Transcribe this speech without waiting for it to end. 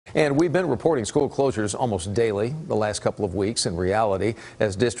And we've been reporting school closures almost daily the last couple of weeks in reality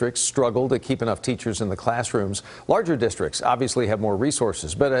as districts struggle to keep enough teachers in the classrooms. Larger districts obviously have more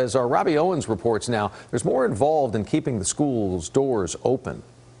resources, but as our Robbie Owens reports now, there's more involved in keeping the school's doors open.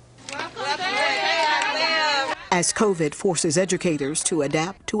 As COVID forces educators to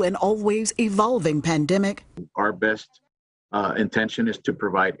adapt to an always evolving pandemic. Our best intention is to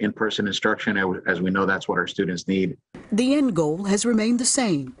provide in-person instruction, as we know that's what our students need. The end goal has remained the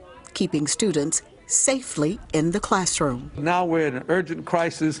same, keeping students safely in the classroom. Now we're in an urgent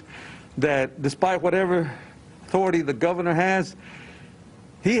crisis that despite whatever authority the governor has,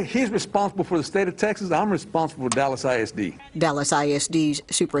 he's responsible for the state of Texas. I'm responsible for Dallas ISD. Dallas ISD's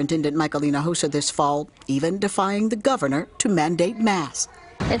Superintendent Michaelina Hosa this fall even defying the governor to mandate masks.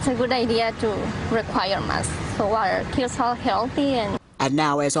 It's a good idea to require masks so our kids are healthy. And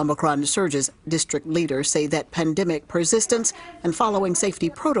now as Omicron surges, district leaders say that pandemic persistence and following safety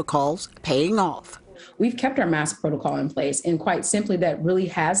protocols paying off. We've kept our mask protocol in place, and quite simply that really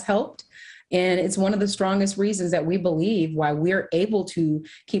has helped. And it's one of the strongest reasons that we believe why we're able to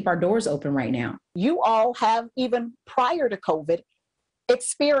keep our doors open right now. You all have, even prior to COVID,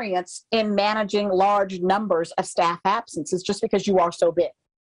 experience in managing large numbers of staff absences just because you are so big.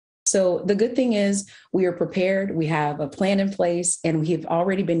 So the good thing is we are prepared, we have a plan in place, and we have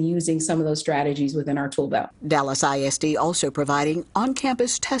already been using some of those strategies within our tool belt. Dallas ISD also providing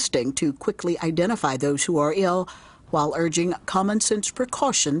on-campus testing to quickly identify those who are ill, while urging common sense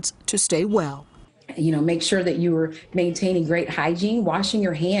precautions to stay well. Make sure that you are maintaining great hygiene, washing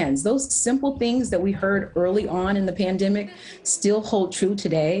your hands. Those simple things that we heard early on in the pandemic still hold true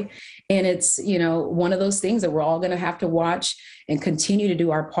today. And it's, one of those things that we're all going to have to watch and continue to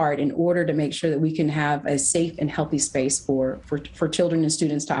do our part in order to make sure that we can have a safe and healthy space for children and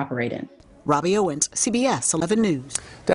students to operate in. Robbie Owens, CBS 11 News.